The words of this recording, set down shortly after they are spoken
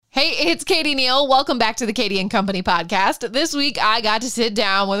it's Katie Neal. Welcome back to the Katie and Company podcast. This week, I got to sit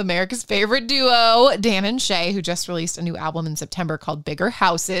down with America's favorite duo, Dan and Shay, who just released a new album in September called Bigger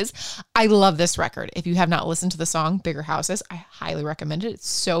Houses. I love this record. If you have not listened to the song Bigger Houses, I highly recommend it. It's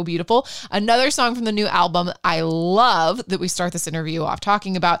so beautiful. Another song from the new album I love that we start this interview off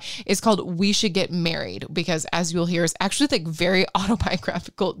talking about is called We Should Get Married, because as you'll hear, is actually like very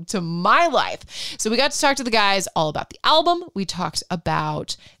autobiographical to my life. So we got to talk to the guys all about the album. We talked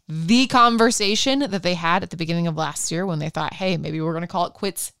about the conversation that they had at the beginning of last year when they thought, hey, maybe we're going to call it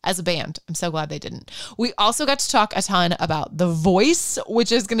quits as a band. I'm so glad they didn't. We also got to talk a ton about The Voice,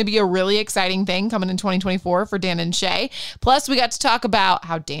 which is going to be a really exciting thing coming in 2024 for Dan and Shay. Plus, we got to talk about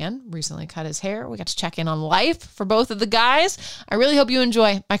how Dan recently cut his hair. We got to check in on life for both of the guys. I really hope you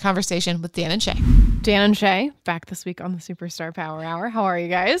enjoy my conversation with Dan and Shay. Dan and Shay, back this week on the Superstar Power Hour. How are you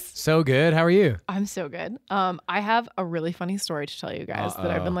guys? So good. How are you? I'm so good. I have a really funny story to tell you guys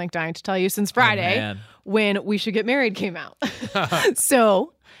that I've been dying to tell you since Friday when We Should Get Married came out.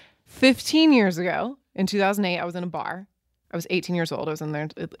 So 15 years ago in 2008, I was in a bar. I was 18 years old. I was in there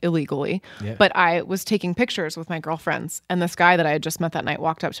illegally, but I was taking pictures with my girlfriends. And this guy that I had just met that night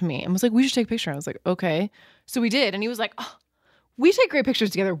walked up to me and was like, we should take a picture. I was like, okay. So we did. And he was like, oh, we take great pictures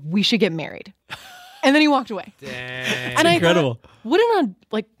together. We should get married. And then he walked away. Dang. And Incredible. What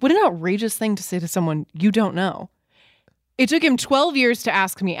an outrageous thing to say to someone you don't know. It took him 12 years to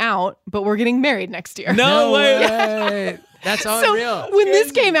ask me out, but we're getting married next year. No way. That's unreal. So when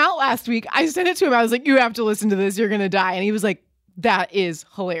this came out last week, I sent it to him. I was like, you have to listen to this. You're going to die. And he was like, that is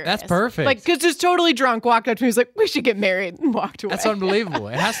hilarious. That's perfect. Like, because just totally drunk, walked up to me. He was like, we should get married, and walked away. That's unbelievable.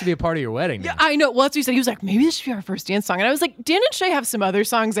 It has to be a part of your wedding. Yeah, I know. Well, that's what he said. He was like, maybe this should be our first dance song. And I was like, Dan and Shay have some other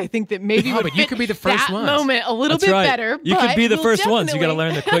songs I think that maybe would but fit you could be the first that ones. moment a little bit better. You could be the we'll first ones. You got to definitely-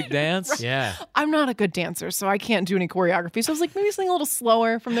 learn the quick dance. Right. Yeah. I'm not a good dancer, so I can't do any choreography. So I was like, maybe something a little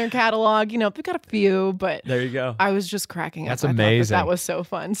slower from their catalog. You know, they've got a few, but There you go. I was just cracking up. That's I thought amazing. that was so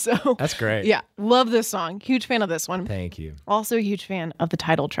fun. So That's great. yeah, love this song. Huge fan of this one. Thank you. Also a huge fan of the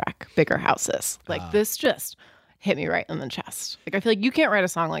title track, Bigger Houses. Like this just hit me right in the chest. Like I feel like you can't write a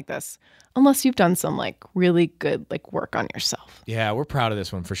song like this unless you've done some like really good like work on yourself. Yeah, we're proud of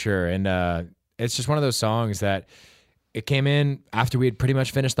this one for sure. And it's just one of those songs that it came in after we had pretty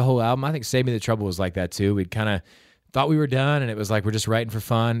much finished the whole album. I think Save Me the Trouble was like that too. We'd kind of thought we were done and it was like we're just writing for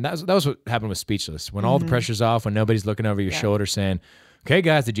fun. That was what happened with Speechless. When all the pressure's off, when nobody's looking over your shoulder saying, okay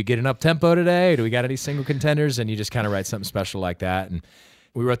guys, did you get an up-tempo today? Do we got any single contenders? And you just kind of write something special like that. And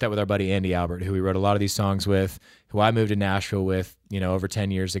we wrote that with our buddy Andy Albert, who we wrote a lot of these songs with, who I moved to Nashville with, over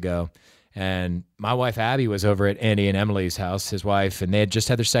 10 years ago. And my wife Abby was over at Andy and Emily's house, his wife, and they had just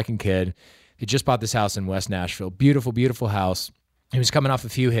had their second kid. He just bought this house in West Nashville. Beautiful, beautiful house. He was coming off a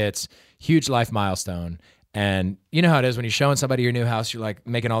few hits, huge life milestone. And you know how it is when you're showing somebody your new house, you're like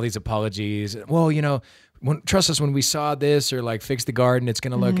making all these apologies. Well, trust us when we saw this, or like fix the garden, it's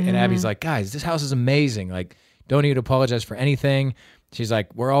going to look, and Abby's like, guys, this house is amazing. Like, don't need to apologize for anything. She's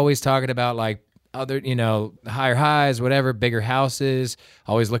like, we're always talking about like other, higher highs, whatever, bigger houses,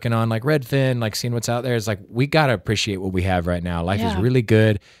 always looking on like Redfin, like seeing what's out there. It's like, we got to appreciate what we have right now. Life is really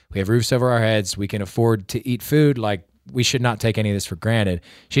good. We have roofs over our heads. We can afford to eat food. Like, we should not take any of this for granted.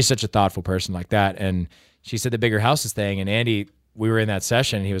 She's such a thoughtful person like that. And she said the bigger houses thing. And Andy, we were in that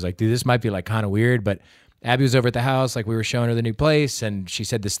session and he was like, dude, this might be like kind of weird, but Abby was over at the house. Like we were showing her the new place and she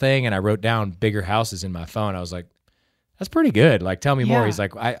said this thing and I wrote down bigger houses in my phone. I was like, that's pretty good. Like, tell me more. He's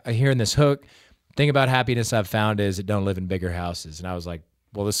like, I hearing this hook. Thing about happiness I've found is it don't live in bigger houses. And I was like,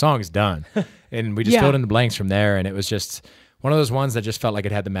 well, the song's done. And we just filled in the blanks from there. And it was just one of those ones that just felt like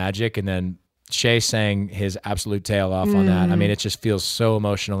it had the magic. And then Shay sang his absolute tail off on that. I mean, it just feels so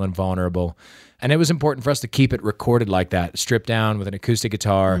emotional and vulnerable. And it was important for us to keep it recorded like that, stripped down with an acoustic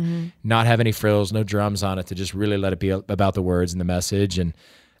guitar, not have any frills, no drums on it, to just really let it be about the words and the message. And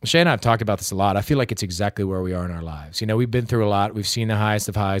Shay and I have talked about this a lot. I feel like it's exactly where we are in our lives. We've been through a lot. We've seen the highest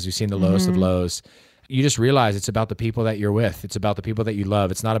of highs. We've seen the lowest of lows. You just realize it's about the people that you're with. It's about the people that you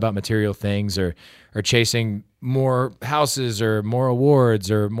love. It's not about material things or chasing more houses or more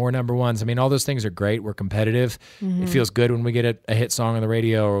awards or more number ones. I mean, all those things are great. We're competitive. It feels good when we get a hit song on the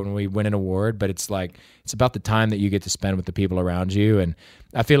radio or when we win an award, but it's like, it's about the time that you get to spend with the people around you. And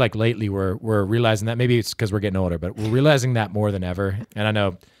I feel like lately we're realizing that. Maybe it's because we're getting older, but we're realizing that more than ever. And I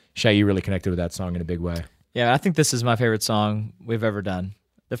know, Shay, you really connected with that song in a big way. Yeah, I think this is my favorite song we've ever done.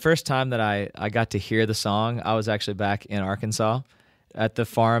 The first time that I got to hear the song, I was actually back in Arkansas at the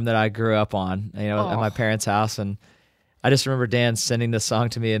farm that I grew up on, at my parents' house. And I just remember Dan sending this song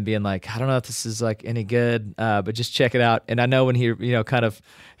to me and being like, I don't know if this is like any good, but just check it out. And I know when he, kind of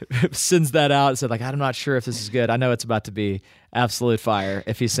sends that out and said like, I'm not sure if this is good. I know it's about to be absolute fire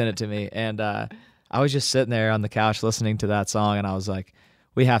if he sent it to me. And I was just sitting there on the couch listening to that song, and I was like,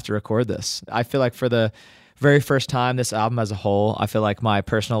 we have to record this. I feel like for the very first time, this album as a whole, I feel like my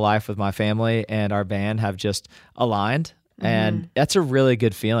personal life with my family and our band have just aligned. And that's a really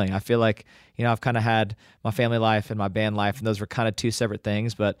good feeling. I feel like, I've kind of had my family life and my band life, and those were kind of two separate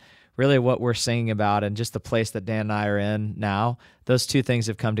things. But really what we're singing about and just the place that Dan and I are in now, those two things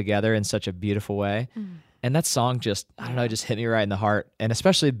have come together in such a beautiful way. And that song just hit me right in the heart. And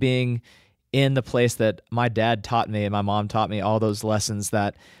especially being in the place that my dad taught me and my mom taught me all those lessons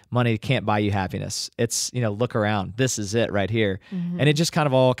that money can't buy you happiness. It's, look around. This is it right here. And it just kind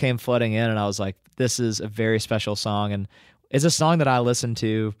of all came flooding in, and I was like, this is a very special song. And it's a song that I listen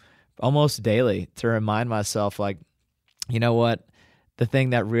to almost daily to remind myself, like, you know what? The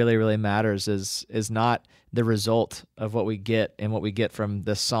thing that really, really matters is not the result of what we get and what we get from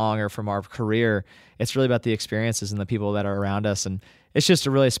this song or from our career. It's really about the experiences and the people that are around us. And it's just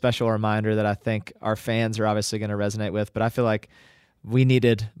a really special reminder that I think our fans are obviously going to resonate with. But I feel like we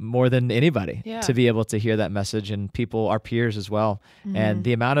needed more than anybody to be able to hear that message, and people, our peers as well. And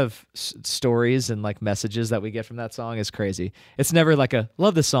the amount of stories and like messages that we get from that song is crazy. It's never like a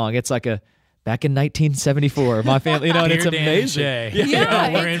love this song. It's like a back in 1974, my family, and it's amazing.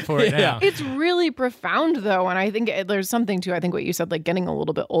 Yeah, we're in for it now. It's really profound though. And I think there's something too, I think what you said, like getting a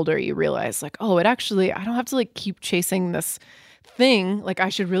little bit older, you realize like, oh, I don't have to like keep chasing this thing. Like I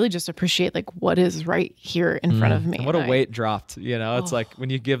should really just appreciate like what is right here in front of me. And what a weight dropped, it's like when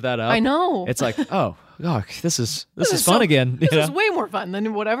you give that up, I know. It's like, oh, this is fun so, again. This is way more fun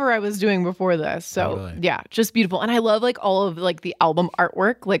than whatever I was doing before this. So Totally. yeah, just beautiful. And I love like all of like the album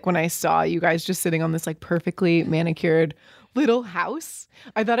artwork. Like when I saw you guys just sitting on this like perfectly manicured little house,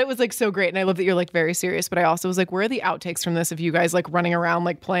 I thought it was like so great. And I love that you're like very serious, but I also was like, where are the outtakes from this of you guys like running around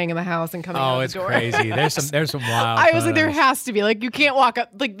like playing in the house and coming out the door? Crazy. There's some wild I was like, there photos. has to be, like, you can't walk up,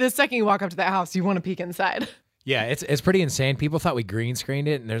 like the second you walk up to that house, you want to peek inside. Yeah, it's pretty insane. People thought we green screened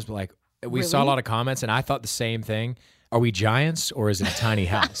it, and there's like we saw a lot of comments, and I thought the same thing. Are we giants, or is it a tiny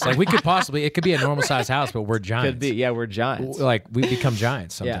house? Like it could be a normal sized house, but we're giants. Could be, yeah, we're giants. Like we become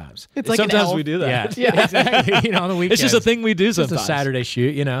giants sometimes. It's like sometimes an elf. we do that. Yeah, exactly. On the weekends, It's just a thing we do it's sometimes. a Saturday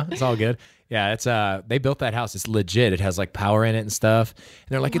shoot. It's all good. Yeah, it's they built that house. It's legit. It has like power in it and stuff. And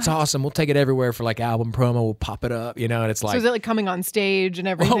they're like, it's awesome. We'll take it everywhere for like album promo. We'll pop it up. And it's like, So is it like coming on stage and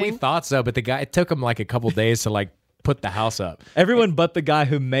everything? well, we thought so, but it took him like a couple days to like put the house up. Everyone but the guy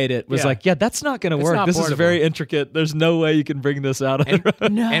who made it was Yeah. like, yeah, that's not going to It's work. not This is portable. very intricate. There's no way you can bring this out.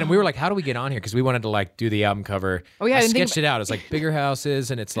 And we were like, how do we get on here? Because we wanted to like do the album cover. Oh, yeah, I I didn't think sketched it out. It's like bigger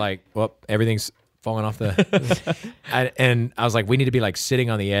houses, and it's like, well, everything's falling off the. And I was like, we need to be like sitting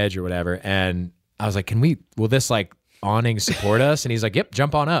on the edge or whatever. And I was like, will this like awning support us? And he's like, yep,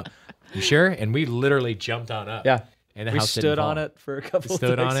 jump on up. You sure? And we literally jumped on up. Yeah. And the We house didn't stood on fall. it for a couple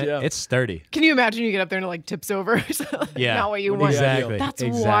Stood of days. on it. Yeah. It's sturdy. Can you imagine you get up there and it like tips over? So, like, Yeah. Not what you want. Exactly. That's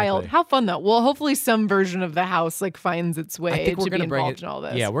Exactly. wild. How fun though. Well, hopefully some version of the house like finds its way I think we're to be gonna bring involved it. in all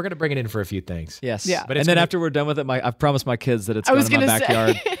this. Yeah, we're gonna bring it in for a few things. Yes. Yeah. But and it's then gonna- after we're done with it, I've promised my kids that it's I going was in my gonna say.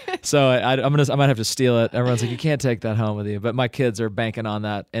 backyard. So I might have to steal it. Everyone's like, you can't take that home with you. But my kids are banking on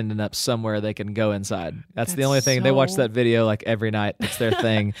that ending up somewhere they can go inside. That's the That's only thing. They watch so- that video like every night. It's their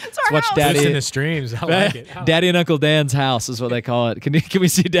thing. our Let's watch house. Puts in Daddy. the streams. I like it. Daddy and Uncle Dan's house is what they call it. Can we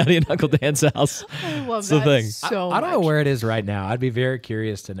see Daddy and Uncle Dan's house? I love It's the that thing. so I don't know much. where it is right now. I'd be very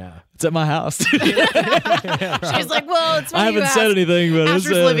curious to know. It's at my house. She's like, well, it's funny I you haven't said ask. anything, but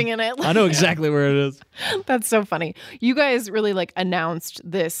Asher's living in it. I know exactly where it is. That's so funny. You guys really like announced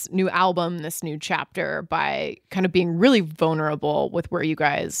this new album, this new chapter by kind of being really vulnerable with where you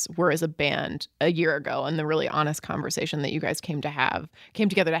guys were as a band a year ago and the really honest conversation that you guys came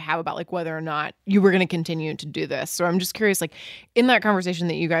together to have about like whether or not you were going to continue to do this. So I'm just curious, like in that conversation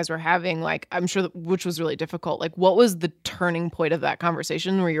that you guys were having, like I'm sure which was really difficult, like what was the turning point of that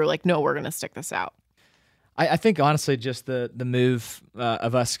conversation where you were like, no, we're going to stick this out? I think honestly, just the move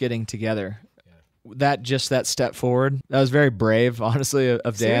of us getting together, that step forward, that was very brave, honestly, of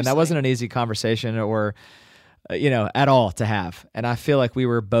Dan. Seriously. That wasn't an easy conversation or, at all to have. And I feel like we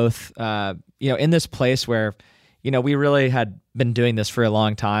were both, in this place where, we really had been doing this for a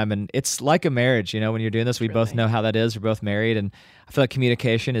long time. And it's like a marriage, when you're doing this, we both know how that is. We're both married. And I feel like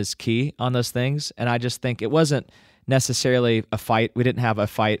communication is key on those things. And I just think it wasn't necessarily a fight. We didn't have a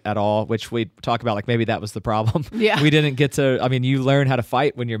fight at all, which we talk about like maybe that was the problem. Yeah. We didn't get to, you learn how to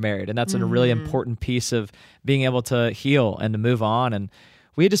fight when you're married, and that's a really important piece of being able to heal and to move on. And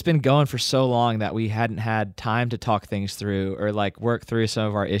we had just been going for so long that we hadn't had time to talk things through or like work through some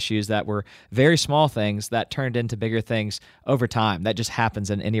of our issues that were very small things that turned into bigger things over time. That just happens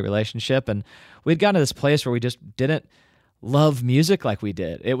in any relationship. And we'd gotten to this place where we just didn't love music like we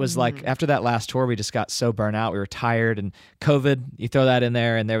did. It was like after that last tour, we just got so burnt out. We were tired, and COVID, you throw that in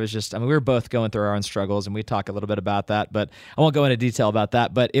there, and there was just, I mean, we were both going through our own struggles, and we talk a little bit about that, but I won't go into detail about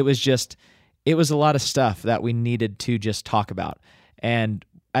that. But it was a lot of stuff that we needed to just talk about. And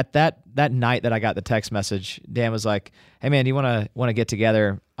at that night that I got the text message, Dan was like, "Hey man, do you want to get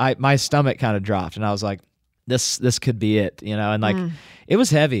together?" My stomach kind of dropped, and I was like, this could be it, and like it was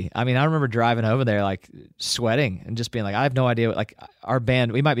heavy. I mean, I remember driving over there like sweating and just being like, I have no idea what, like, our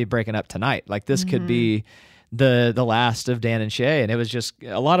band, we might be breaking up tonight. Like this could be the last of Dan and Shay. And it was just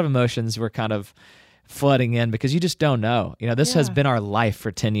a lot of emotions were kind of flooding in because you just don't know. This has been our life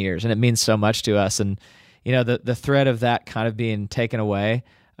for 10 years and it means so much to us. And the thread of that kind of being taken away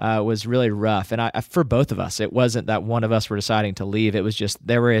was really rough. And I for both of us, it wasn't that one of us were deciding to leave. It was just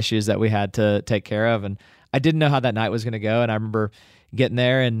there were issues that we had to take care of. And I didn't know how that night was going to go. And I remember getting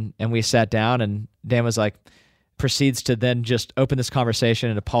there and we sat down and Dan was like, proceeds to then just open this conversation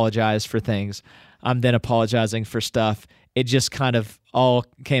and apologize for things. I'm then apologizing for stuff. It just kind of all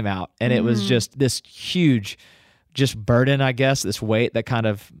came out. And it was just this huge just burden, I guess, this weight that kind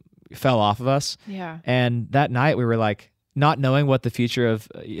of fell off of us. Yeah. And that night we were like, not knowing what the future of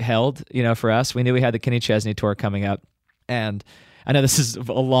held, for us. We knew we had the Kenny Chesney tour coming up. And I know this is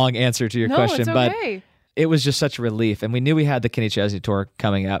a long answer to your question, it's okay. But it was just such a relief. And we knew we had the Kenny Chesney tour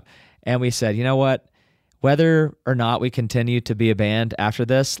coming up. And we said, you know what? Whether or not we continue to be a band after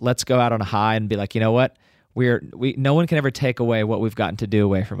this, let's go out on a high and be like, you know what? No one can ever take away what we've gotten to do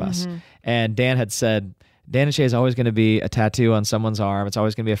away from us. And Dan had said, Dan and Shay is always going to be a tattoo on someone's arm. It's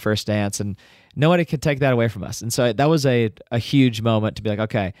always going to be a first dance, and nobody can take that away from us. And so that was a huge moment to be like,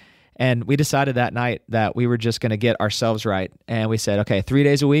 okay. And we decided that night that we were just going to get ourselves right. And we said, okay, 3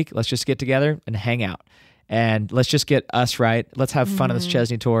 days a week, let's just get together and hang out. And let's just get us right. Let's have fun on this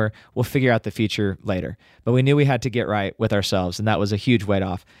Chesney tour. We'll figure out the future later. But we knew we had to get right with ourselves, and that was a huge weight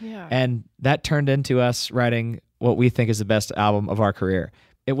off. Yeah. And that turned into us writing what we think is the best album of our career.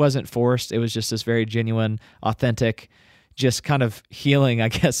 It wasn't forced. It was just this very genuine, authentic, just kind of healing, I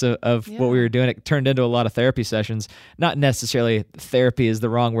guess, of what we were doing. It turned into a lot of therapy sessions. Not necessarily therapy is the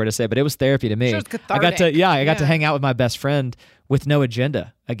wrong word to say, but it was therapy to me. Sure, it's cathartic. I got to hang out with my best friend with no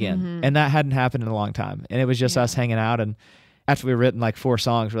agenda again. And that hadn't happened in a long time. And it was just us hanging out. And after we written like 4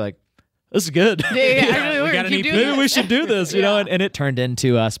 songs, we're like, this is good. Yeah, we got an EP. Maybe we should do this, you know? And it turned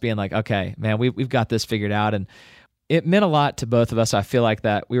into us being like, okay, man, we've got this figured out. And it meant a lot to both of us. I feel like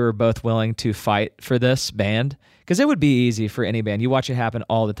that we were both willing to fight for this band because it would be easy for any band. You watch it happen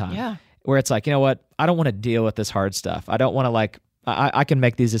all the time. Yeah. Where it's like, you know what? I don't want to deal with this hard stuff. I don't want to I can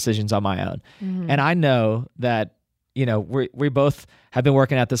make these decisions on my own. And I know that, we both have been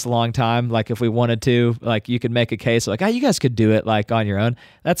working at this a long time. Like if we wanted to, like you could make a case like, you guys could do it like on your own.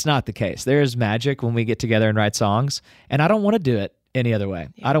 That's not the case. There is magic when we get together and write songs. And I don't want to do it any other way.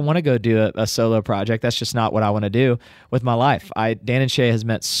 I don't want to go do a solo project. That's just not what I want to do with my life. Dan and Shay has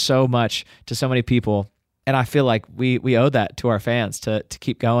meant so much to so many people. And I feel like we owe that to our fans to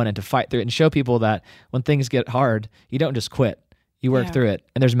keep going and to fight through it and show people that when things get hard, you don't just quit. You work through it.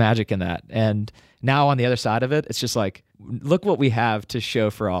 And there's magic in that. And now on the other side of it, it's just like, look what we have to show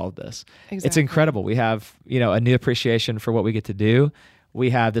for all of this. Exactly. It's incredible. We have, a new appreciation for what we get to do.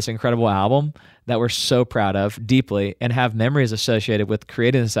 We have this incredible album that we're so proud of deeply and have memories associated with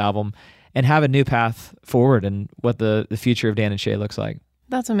creating this album and have a new path forward and what the future of Dan and Shay looks like.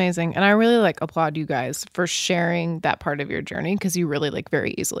 That's amazing. And I really applaud you guys for sharing that part of your journey because you really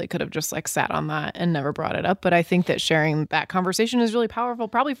very easily could have just sat on that and never brought it up. But I think that sharing that conversation is really powerful,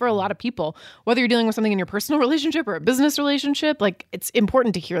 probably for a lot of people, whether you're dealing with something in your personal relationship or a business relationship. It's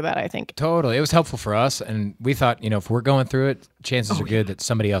important to hear that, I think. Totally. It was helpful for us. And we thought, if we're going through it, chances are good that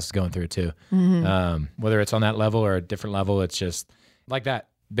somebody else is going through it too. Whether it's on that level or a different level, it's just like that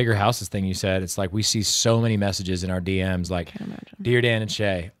Bigger Houses thing you said. It's like we see so many messages in our DMs like, Dear Dan and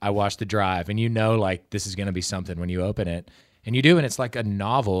Shay, I watched The Drive. And this is going to be something when you open it. And you do, and it's like a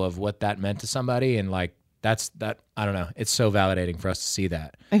novel of what that meant to somebody. And that's that, I don't know. It's so validating for us to see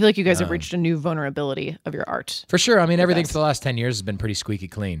that. I feel like you guys have reached a new vulnerability of your art. For sure. I mean, everything for the last 10 years has been pretty squeaky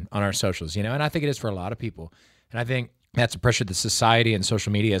clean on our socials, and I think it is for a lot of people. And I think that's the pressure that society and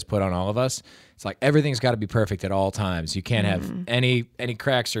social media has put on all of us. It's like everything's got to be perfect at all times. You can't have any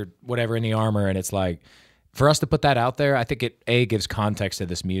cracks or whatever in the armor. And it's like, for us to put that out there, I think it A, gives context to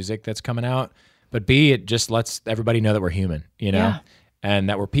this music that's coming out, but B, it just lets everybody know that we're human, and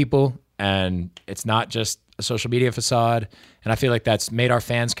that we're people and it's not just a social media facade. And I feel like that's made our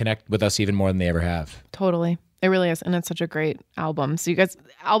fans connect with us even more than they ever have. Totally. It really is. And it's such a great album. So you guys,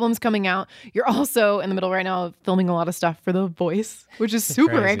 album's coming out. You're also in the middle right now of filming a lot of stuff for The Voice, which is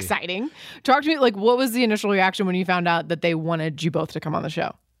super Crazy. exciting. Talk to me, like, what was the initial reaction when you found out that they wanted you both to come on the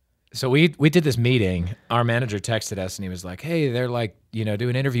show? So we did this meeting. Our manager texted us and he was like, hey, they're like,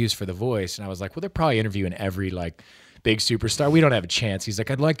 doing interviews for The Voice. And I was like, well, they're probably interviewing every like big superstar. We don't have a chance. He's like,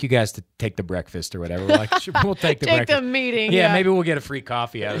 I'd like you guys to take the breakfast or whatever. We're like, sure, we'll take the Take breakfast. the meeting. Yeah, maybe we'll get a free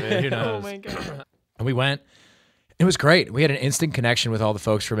coffee out of it. Who knows? Oh my God. And we went. It was great. We had an instant connection with all the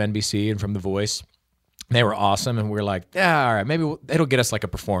folks from NBC and from The Voice. They were awesome. And we were like, yeah, all right, maybe it'll get us like a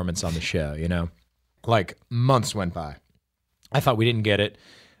performance on the show, Like months went by. I thought we didn't get it.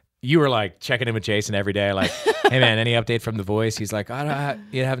 You were like checking in with Jason every day, like, hey man, any update from The Voice? He's like,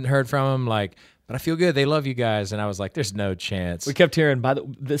 you haven't heard from him, like, but I feel good. They love you guys. And I was like, there's no chance. We kept hearing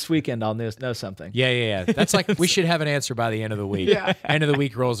this weekend I'll know something. Yeah. That's like, we should have an answer by the end of the week. Yeah. End of the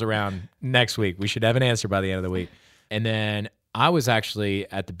week rolls around next week. We should have an answer by the end of the week. And then I was actually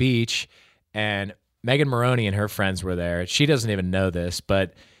at the beach, and Megan Maroney and her friends were there. She doesn't even know this,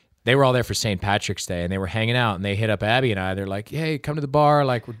 but they were all there for St. Patrick's Day, and they were hanging out, and they hit up Abby and I. They're like, hey, come to the bar.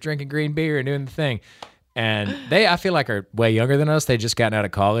 Like, we're drinking green beer and doing the thing. And they, I feel like, are way younger than us. They just gotten out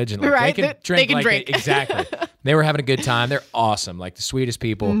of college, and like, Right, they can drink. they can like drink. Exactly. They were having a good time. They're awesome, like the sweetest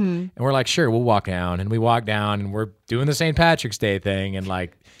people. And we're like, sure, we'll walk down. And we walk down, and we're doing the St. Patrick's Day thing, and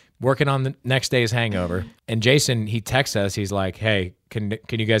like working on the next day's hangover. And Jason, he texts us. He's like, hey, can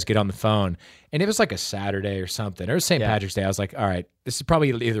you guys get on the phone? And it was like a Saturday or something. It was St. Patrick's Day. I was like, all right, this is probably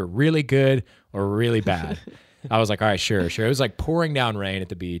either really good or really bad. I was like, all right, sure. It was like pouring down rain at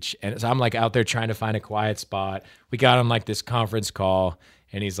the beach. And so I'm like out there trying to find a quiet spot. We got on like this conference call,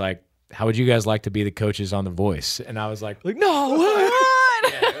 and he's like, how would you guys like to be the coaches on The Voice? And I was like no,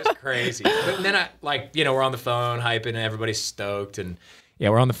 what? Yeah, it was crazy. But then we're on the phone hyping, and everybody's stoked. And yeah,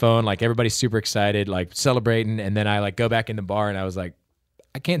 we're on the phone, like everybody's super excited, like celebrating. And then I like go back in the bar, and I was like,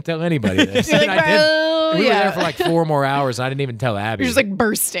 I can't tell anybody this. You're like, And I did. "Oh, We were yeah." there for like 4 more hours. And I didn't even tell Abby. You're just like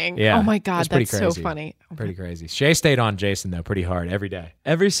bursting. Yeah. Oh my It God, was pretty that's so crazy. funny. Pretty crazy. Shay stayed on Jason, though, pretty hard every day.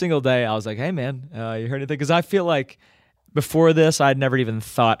 Every single day I was like, hey man, you heard anything? Because I feel like before this, I'd never even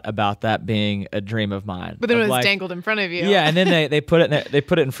thought about that being a dream of mine. But then it Of was like, dangled in front of you. Yeah, and then they put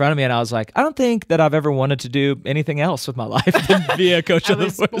it in front of me, and I was like, I don't think that I've ever wanted to do anything else with my life than be a coach I of The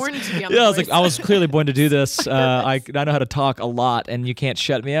was Voice. born to be on Yeah, The I was like, Voice. I was clearly born to do this. I know how to talk a lot, and you can't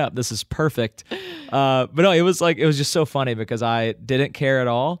shut me up. This is perfect. But no, it was just so funny because I didn't care at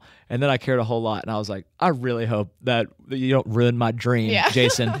all, and then I cared a whole lot, and I was like, I really hope that you don't ruin my dream, Yeah.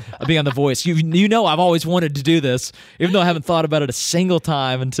 Jason, of being on The Voice. You know I've always wanted to do this, even though I haven't thought about it a single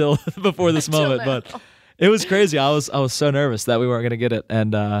time until before this Until moment. now. But it was crazy. I was so nervous that we weren't going to get it,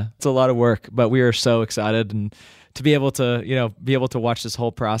 and it's a lot of work, but we are so excited and to be able to watch this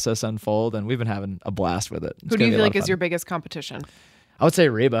whole process unfold, and we've been having a blast with it. It's Who do gonna you be a feel lot like of is fun. your biggest competition? I would say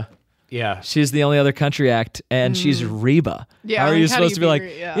Reba. Yeah. She's the only other country act, and she's Reba. Yeah, How are like, you how do supposed you to be like, be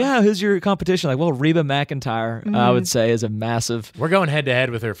yeah. who's your competition? Like, well, Reba McEntire, I would say, is a massive. We're going head to head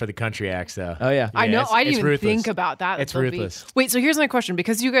with her for the country acts, though. Oh, yeah. I know. it's- I didn't it's even ruthless. think about that. It's They'll be- ruthless. Wait, so here's my question.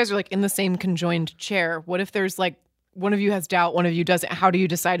 Because you guys are like in the same conjoined chair, what if there's like one of you has doubt, one of you doesn't? How do you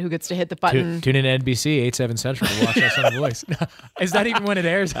decide who gets to hit the button? Tune in to NBC 8/7 Central to watch us on The Voice. Is that even when it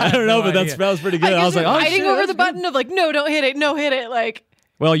airs? I don't know, but that that was pretty good. I was like, oh, fighting shit, over that's the good. button of like, no, don't hit it, no, hit it. Like,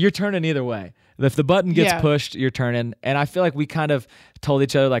 Well, you're turning either way. If the button gets Yeah. pushed, you're turning. And I feel like we kind of told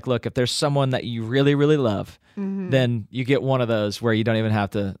each other, like, look, if there's someone that you really, really love, then you get one of those where you don't even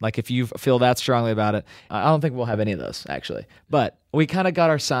have to, like, if you feel that strongly about it. I don't think we'll have any of those, actually. But we kind of got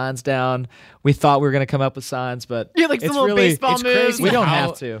our signs down. We thought we were going to come up with signs, but you're like some it's little really, baseball it's moves. crazy. we don't How-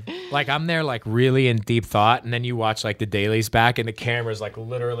 have to. Like, I'm there, like, really in deep thought, and then you watch, like, the dailies back, and the camera's, like,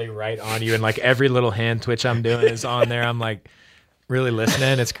 literally right on you, and, like, every little hand twitch I'm doing is on there. I'm, like, really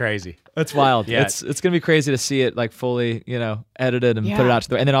listening. It's crazy. It's wild. Yeah. It's gonna be crazy to see it like fully, edited and put it Yeah. out to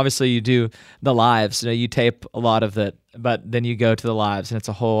the. And then obviously you do the lives. You tape a lot of it, but then you go to the lives, and it's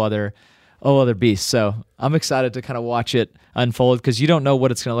a whole other beast. So I'm excited to kind of watch it unfold because you don't know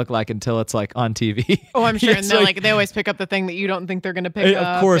what it's gonna look like until it's like on TV. Oh, I'm sure. It's And they're like, they always pick up the thing that you don't think they're going to pick up.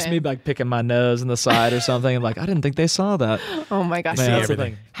 of course, and- me like picking my nose on the side or something. I'm like, I didn't think they saw that. Oh my gosh. Man, see that's the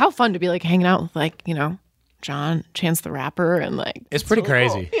everything. thing. How fun to be like hanging out with like, John, Chance the Rapper, and like It's pretty really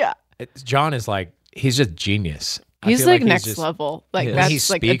cool. crazy. Yeah. John is, like, he's just genius. I He's feel like next just- level. Like Yeah. When that's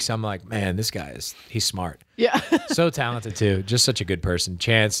he like speaks, I'm like, man, this guy he's smart. yeah. So talented, too. Just such a good person.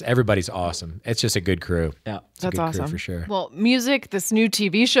 Chance, everybody's awesome. It's just a good crew. Yeah. It's a That's good awesome. crew for sure. Well, music, this new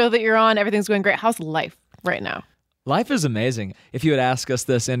TV show that you're on, everything's going great. How's life right now? Life is amazing. If you would ask us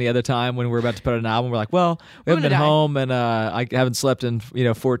this any other time when we're about to put out an album, we're like, well, we haven't been home and I haven't slept in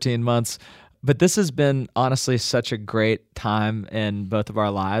 14 months. But this has been honestly such a great time in both of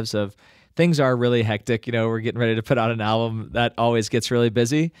our lives. Of things are really hectic. We're getting ready to put out an album that always gets really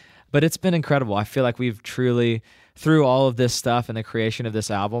busy, but it's been incredible. I feel like we've truly, through all of this stuff and the creation of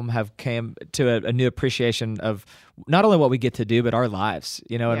this album, have came to a new appreciation of not only what we get to do, but our lives.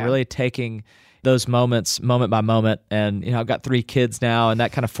 And really taking those moments, moment by moment. And, I've got 3 kids now, and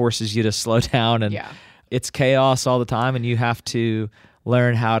that kind of forces you to slow down. And it's chaos all the time, and you have to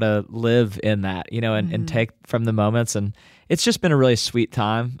learn how to live in that, and take from the moments. And it's just been a really sweet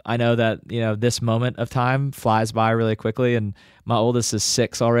time. I know that, this moment of time flies by really quickly, and my oldest is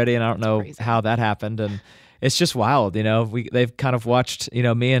 6 already, and I don't know how that happened. And it's just wild, they've kind of watched,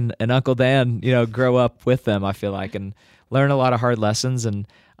 me and Uncle Dan, grow up with them, I feel like, and learn a lot of hard lessons. And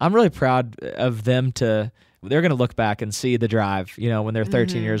I'm really proud of them they're going to look back and see the drive, when they're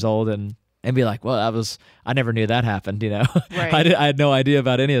 13 years old and be like, well, I never knew that happened, Right. I had no idea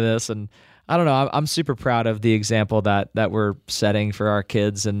about any of this. And I don't know, I'm super proud of the example that we're setting for our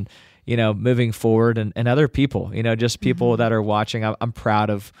kids and, moving forward and other people, just people that are watching. I'm proud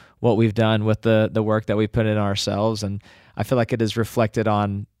of what we've done with the work that we put in ourselves. And I feel like it is reflected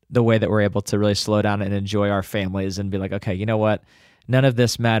on the way that we're able to really slow down and enjoy our families and be like, okay, you know what? None of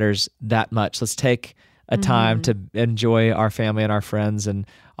this matters that much. Let's take a time to enjoy our family and our friends, and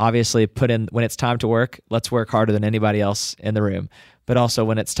obviously when it's time to work, let's work harder than anybody else in the room. But also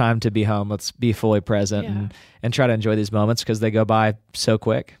when it's time to be home, let's be fully present and try to enjoy these moments because they go by so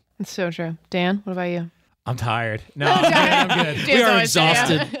quick. It's so true. Dan, what about you? I'm tired. No, I'm good. We are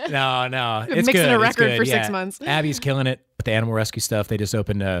exhausted. No. It's mixing good. a record It's good. for 6 months. Abby's killing it with the animal rescue stuff. They just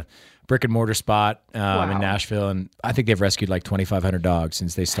opened a brick and mortar spot in Nashville, and I think they've rescued like 2,500 dogs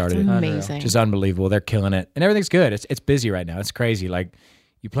since they started it. Amazing. Which is unbelievable. They're killing it, and everything's good. It's busy right now. It's crazy. Like,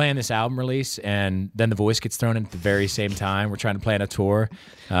 you plan this album release, and then The Voice gets thrown in at the very same time. We're trying to plan a tour.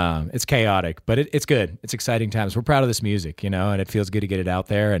 It's chaotic, but it's good. It's exciting times. We're proud of this music, and it feels good to get it out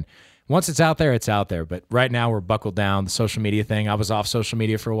there. And once it's out there, it's out there. But right now, we're buckled down. The social media thing, I was off social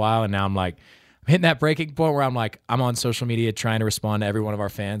media for a while, and now I'm hitting that breaking point where I'm on social media trying to respond to every one of our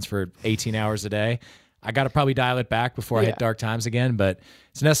fans for 18 hours a day. I got to probably dial it back before I hit dark times again, but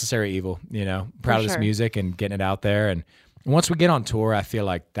it's necessary evil, proud of this music and getting it out there. And once we get on tour, I feel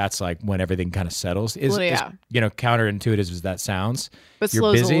like that's like when everything kind of settles. Counterintuitive as that sounds. But you're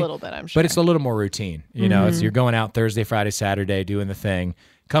slows busy, a little bit, I'm sure. But it's a little more routine. It's you're going out Thursday, Friday, Saturday, doing the thing,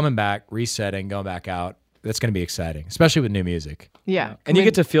 coming back, resetting, going back out. That's going to be exciting, especially with new music. Yeah. And you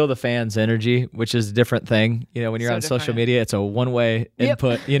get to feel the fans' energy, which is a different thing. When you're on social media, it's a one-way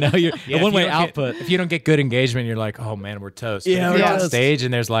input, you're a one-way output. If you don't get good engagement, you're like, oh man, we're toast. Yeah, if you're we're on toast. stage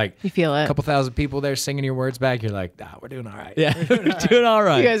and there's like You feel it. a couple thousand people there singing your words back, you're like, we're doing all right. Yeah, we're doing all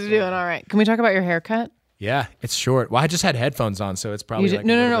right. You guys are doing all right. Can we talk about your haircut? Yeah, it's short. Well, I just had headphones on, so it's probably like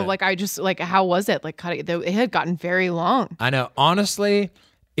No. Like, I just, how was it? Like, cutting it had gotten very long. I know. Honestly,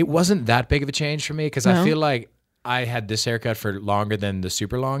 it wasn't that big of a change for me because I feel like I had this haircut for longer than the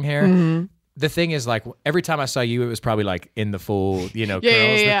super long hair. Mm-hmm. The thing is, like, every time I saw you, it was probably like in the full, curls.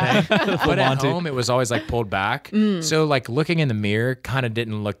 Yeah. The thing. But at home, it was always like pulled back. So like looking in the mirror kind of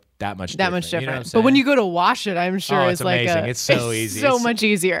didn't look that much different. You know what I'm But when saying? you go to wash it, I'm sure it's like amazing. It's so easy. So It's- much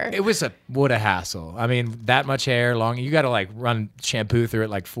easier. It was what a hassle. I mean, that much hair, long. You got to like run shampoo through it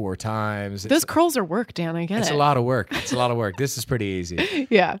like 4 times. Those curls are work, Dan. I get It's it. a lot of work. It's a lot of work. This is pretty easy.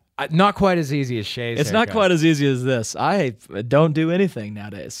 Yeah. Not quite as easy as Shay's. It's not haircut. quite as easy as this. I don't do anything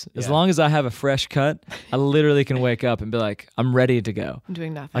nowadays. As long as I have a fresh cut, I literally can wake up and be like, I'm ready to go. I'm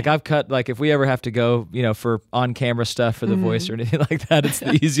doing nothing. Like I've cut, like if we ever have to go, for on-camera stuff for the voice or anything like that, it's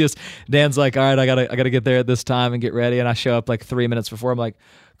the easiest. Dan's like, all right, I gotta get there at this time and get ready, and I show up like 3 minutes before. I'm like,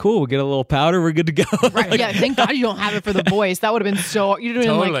 cool, we'll get a little powder, we're good to go. Right. Yeah, thank God you don't have it for the voice. That would have been so. You're doing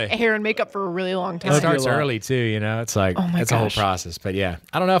Totally. like hair and makeup for a really long It time. starts early too, It's like it's a whole process. But yeah,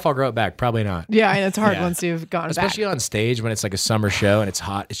 I don't know if I'll grow it back. Probably not. Yeah, and it's hard Yeah. once you've gone Especially back. on stage when it's like a summer show and it's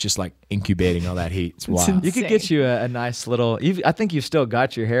hot. It's just like incubating all that heat. It's wild. You could get you a nice little. I think you've still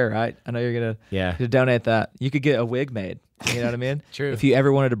got your hair, right? I know you're gonna donate that. You could get a wig made. You know what I mean? True. If you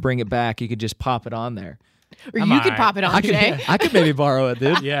ever wanted to bring it back, you could just pop it on there. Or you could pop it on, Shay. I could maybe borrow it,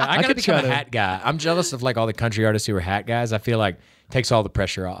 dude. Yeah, I gotta could become try a hat guy. I'm jealous of like all the country artists who are hat guys. I feel like it takes all the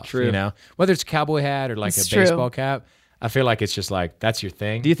pressure off. True. Whether it's a cowboy hat or like It's a true. baseball cap. I feel like it's just like that's your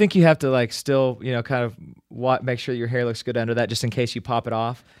thing. Do you think you have to like still, kind of make sure your hair looks good under that, just in case you pop it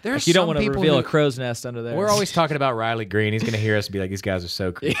off? There's Like you don't some want to people reveal who- a crow's nest under there. We're always talking about Riley Green. He's gonna hear us and be like, "These guys are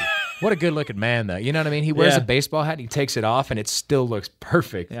so creepy." What a good looking man, though. You know what I mean? He wears Yeah. a baseball hat, and he takes it off, and it still looks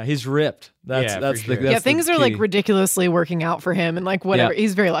perfect. Yeah, he's ripped. That's Yeah, that's for the sure. that's Yeah, things the are like key. ridiculously working out for him and like whatever. Yeah.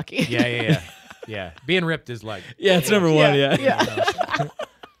 He's very lucky. Yeah. Being ripped is like, Yeah, it's number one. Yeah. Yeah.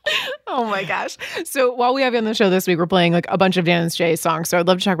 Oh my gosh. So while we have you on the show this week, we're playing like a bunch of Dan and Shay songs. So I'd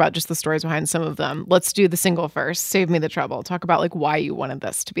love to talk about just the stories behind some of them. Let's do the single first. Save Me the Trouble. Talk about like why you wanted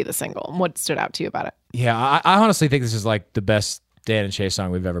this to be the single and what stood out to you about it. yeah. I honestly think this is like the best Dan and Shay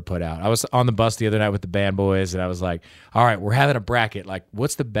song we've ever put out. I was on the bus the other night with the band boys, and I was like, all right, we're having a bracket. Like,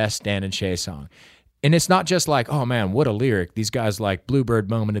 what's the best Dan and Shay song? And it's not just like, oh man, what a lyric. These guys like Bluebird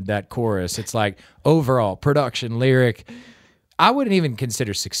momented that chorus. It's like overall production, lyric. I wouldn't even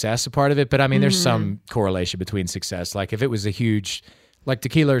consider success a part of it, but I mean, there's some correlation between success. Like if it was a huge, like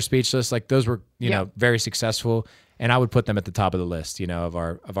Tequila or Speechless, like those were, you know, very successful, and I would put them at the top of the list, you know, of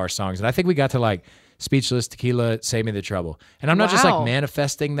our songs. And I think we got to like Speechless, Tequila, Save Me the Trouble. And I'm not just like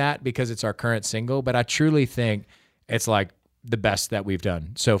manifesting that because it's our current single, but I truly think it's like the best that we've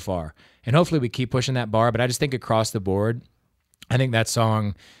done so far. And hopefully we keep pushing that bar, but I just think across the board, I think that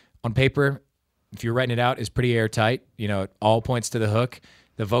song on paper, if you're writing it out, is pretty airtight. You know, it all points to the hook.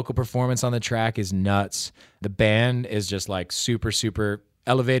 The vocal performance on the track is nuts. The band is just like super, super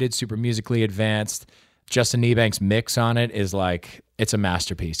elevated, super musically advanced. Justin Niebank's mix on it is like, it's a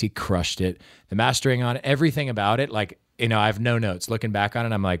masterpiece. He crushed it. The mastering on it, everything about it, like, you know, I have no notes. Looking back on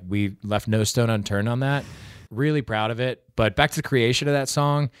it, I'm like, we left no stone unturned on that. Really proud of it. But back to the creation of that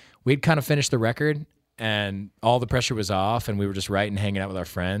song, we'd kind of finished the record and all the pressure was off and we were just writing, hanging out with our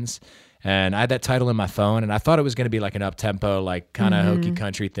friends. And I had that title in my phone, and I thought it was going to be like an up-tempo, like kind of hokey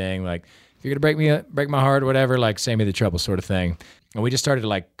country thing, like if you're going to break my heart or whatever, like Save Me the Trouble sort of thing. And we just started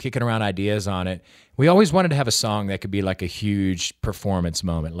like kicking around ideas on it. We always wanted to have a song that could be like a huge performance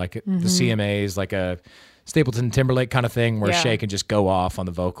moment, like the CMAs, like a Stapleton Timberlake kind of thing where Shay can just go off on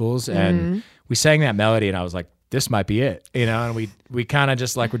the vocals. And we sang that melody, and I was like, this might be it, you know? And we kind of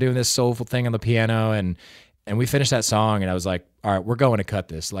just like, we're doing this soulful thing on the piano, and we finished that song, and I was like, all right, we're going to cut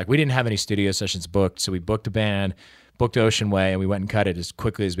this. Like, we didn't have any studio sessions booked, so we booked a band, booked Ocean Way, and we went and cut it as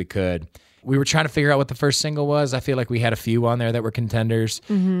quickly as we could. We were trying to figure out what the first single was. I feel like we had a few on there that were contenders.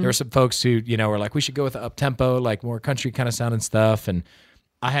 There were some folks who, you know, were like, we should go with the up-tempo, like more country kind of sounding stuff. And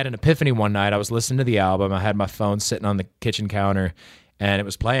I had an epiphany one night. I was listening to the album. I had my phone sitting on the kitchen counter, and it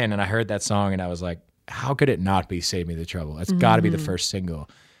was playing, and I heard that song, and I was like, how could it not be Save Me the Trouble? It's got to be the first single.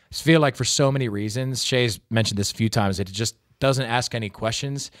 I just feel like for so many reasons, Shay's mentioned this a few times, it just doesn't ask any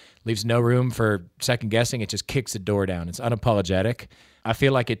questions, leaves no room for second guessing. It just kicks the door down. It's unapologetic. I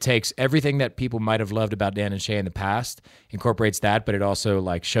feel like it takes everything that people might have loved about Dan and Shay in the past, incorporates that, but it also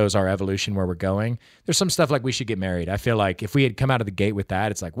like shows our evolution where we're going. There's some stuff like We Should Get Married. I feel like if we had come out of the gate with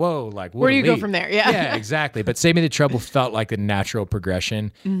that, it's like, whoa, like Where do you go from there? Yeah. Yeah, exactly. But Save Me the Trouble felt like the natural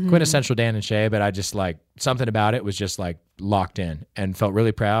progression, quintessential Dan and Shay, but I just like something about it was just like locked in and felt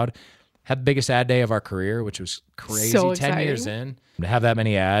really proud. Had the biggest ad day of our career, which was crazy. So 10 exciting. years in. To have that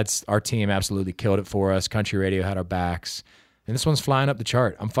many ads, our team absolutely killed it for us. Country radio had our backs. And this one's flying up the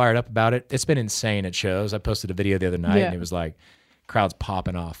chart. I'm fired up about it. It's been insane at shows. I posted a video the other night, and it was like, crowd's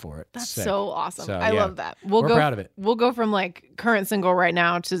popping off for it. That's Sick. so awesome. So, I yeah. love that. We're proud of it. We'll go from like current single right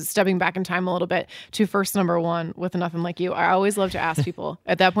now to stepping back in time a little bit to first number one with Nothing Like You. I always love to ask people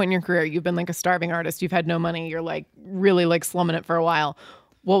at that point in your career, you've been like a starving artist, you've had no money, you're like really like slumming it for a while.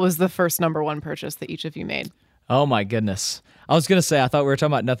 What was the first number one purchase that each of you made? Oh my goodness. I was gonna say I thought we were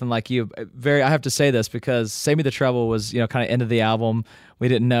talking about Nothing Like You. I have to say this because Save Me the Trouble was, kind of end of the album. We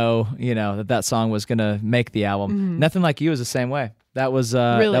didn't know, that song was gonna make the album. Nothing Like You was the same way. That was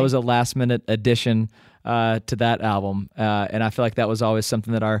Really? that was a last minute addition to that album, and I feel like that was always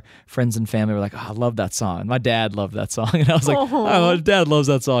something that our friends and family were like, "Oh, I love that song." My dad loved that song, and I was like, "Oh, my dad loves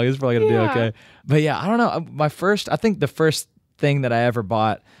that song. He's probably gonna do okay." But yeah, I don't know. I think the first thing that I ever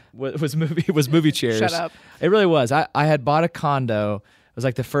bought was movie chairs. Shut up. It really was. I had bought a condo. It was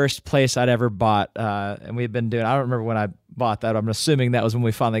like the first place I'd ever bought, and we had been doing. I don't remember when I bought that. I'm assuming that was when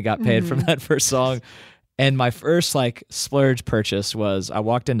we finally got paid from that first song. And my first like splurge purchase was I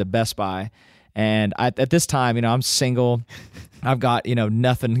walked into Best Buy, and at this time, I'm single. I've got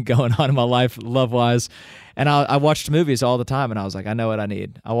nothing going on in my life love wise. And I watched movies all the time, and I was like, I know what I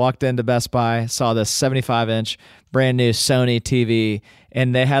need. I walked into Best Buy, saw this 75-inch brand new Sony TV,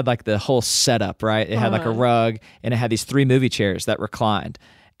 and they had like the whole setup, right? It had like a rug, and it had these 3 movie chairs that reclined.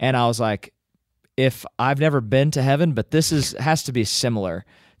 And I was like, if I've never been to heaven, but this has to be similar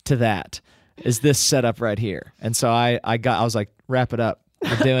to that, is this setup right here. And so I was like, wrap it up.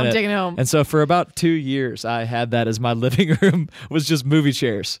 I'm doing I'm it. taking it home. And so for about 2 years, I had that as my living room was just movie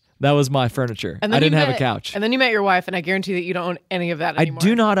chairs. That was my furniture. And I then didn't you have a met- couch. And then you met your wife, and I guarantee that you don't own any of that I anymore.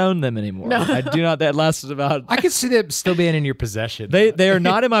 do not own them anymore. I do not. That lasted about. I could see them still being in your possession. They are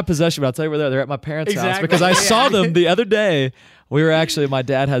not in my possession, but I'll tell you where they're at my parents' house Exactly. because I saw them the other day. We were actually, my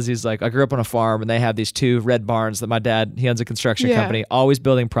dad has these, like, I grew up on a farm and they have these 2 red barns that my dad, he owns a construction Yeah. company, always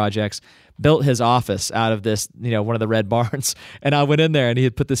building projects, built his office out of this, one of the red barns. And I went in there and he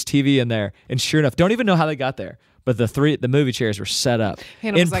had put this TV in there. And sure enough, don't even know how they got there, but the movie chairs were set up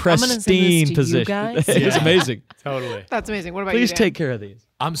Hannah in was like, "I'm gonna send this to pristine you position. guys." It was Yeah. amazing. Totally. That's amazing. What about Please you, Dan? take care of these.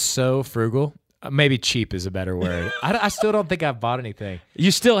 I'm so frugal. Maybe cheap is a better word. I still don't think I've bought anything.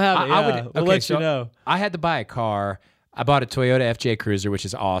 You still have it. I Yeah. We'll let you know. I had to buy a car. I bought a Toyota FJ Cruiser, which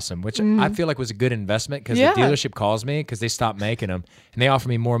is awesome, which I feel like was a good investment because Yeah. the dealership calls me because they stopped making them, and they offer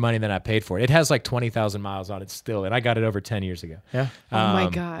me more money than I paid for it. It has like 20,000 miles on it still, and I got it over 10 years ago. Yeah. Oh my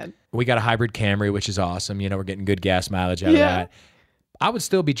God. We got a hybrid Camry, which is awesome. We're getting good gas mileage out of Yeah. that. I would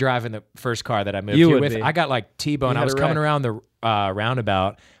still be driving the first car that I moved You here would with. be. I got like T-bone. You I had was a coming wreck. around the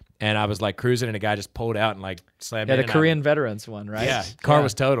roundabout, and I was like cruising, and a guy just pulled out and like slammed Yeah, in. the and Korean veterans one, right? Yeah, car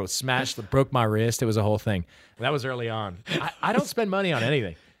was total. Smashed, broke my wrist. It was a whole thing. That was early on. I don't spend money on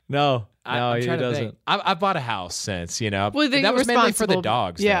anything. No, I'm he trying to doesn't. think. I bought a house since, Well, then that you're was mainly for the responsible.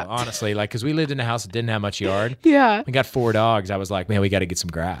 dogs, Yeah. though, honestly. Like, because we lived in a house that didn't have much yard. Yeah. We got 4 dogs. I was like, man, we got to get some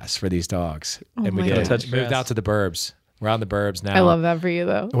grass for these dogs. And we my did. gosh. Touch Moved grass. out to the burbs. We're out in the burbs now. I love that for you,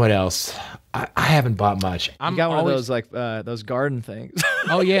 though. What else? I haven't bought much. I'm You got one always, of those like those garden things.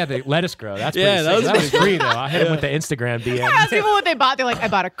 Oh yeah, the lettuce grow. That's Yeah, pretty that sick. was That was free though. I hit him with the Instagram DM. I ask people what they bought. They're like, I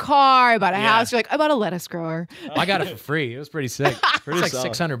bought a car, I bought a Yeah. house. You're like, I bought a lettuce grower. I got it for free. It was pretty sick. Pretty It's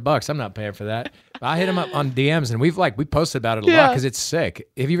like solid. $600. I'm not paying for that. But I hit him up on DMs, and we posted about it a lot Yeah. because it's sick.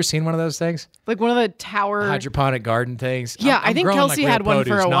 Have you ever seen one of those things? Like one of the tower. Hydroponic garden things. Yeah, I'm I think growing, Kelsey like, had real one for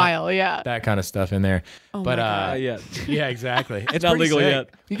produce, a not while. Yeah. That kind of stuff in there. Oh but my God. Yeah. yeah, exactly. It's Not pretty legal sick. yet.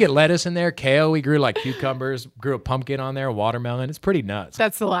 You get lettuce in there, kale. We grew like cucumbers, grew a pumpkin on there, a watermelon. It's pretty nuts.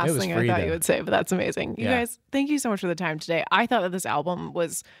 That's the It last was thing I free, thought though. you would say, but that's amazing. You Yeah. guys, thank you so much for the time today. I thought that this album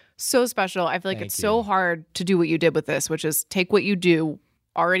was so special. I feel like Thank it's so hard to do what you did with this, which is take what you do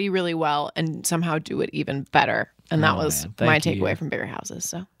already really well and somehow do it even better. And that Oh, was man. my Thank you. takeaway from Bigger Houses.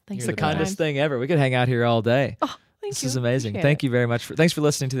 So thank It's you the for your kindest time. thing ever. We could hang out here all day. Thank This you. is amazing. Appreciate Thank it. you very much. Thanks for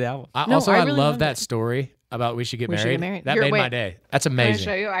listening to the album. I No, also, I I really love loved that it. story about We Should Get We Should Married. Get Married. That Here, made wait. my day. That's I'm going to amazing.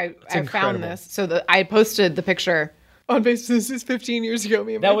 show you. I incredible. found this. So I posted the picture on Facebook. This is 15 years ago.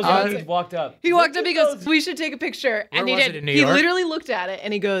 Me and my fiance. walked up. He walked up. He goes, "We should take a picture." And Where he was did. it, in New He York? literally looked at it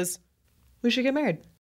and he goes, "We should get married."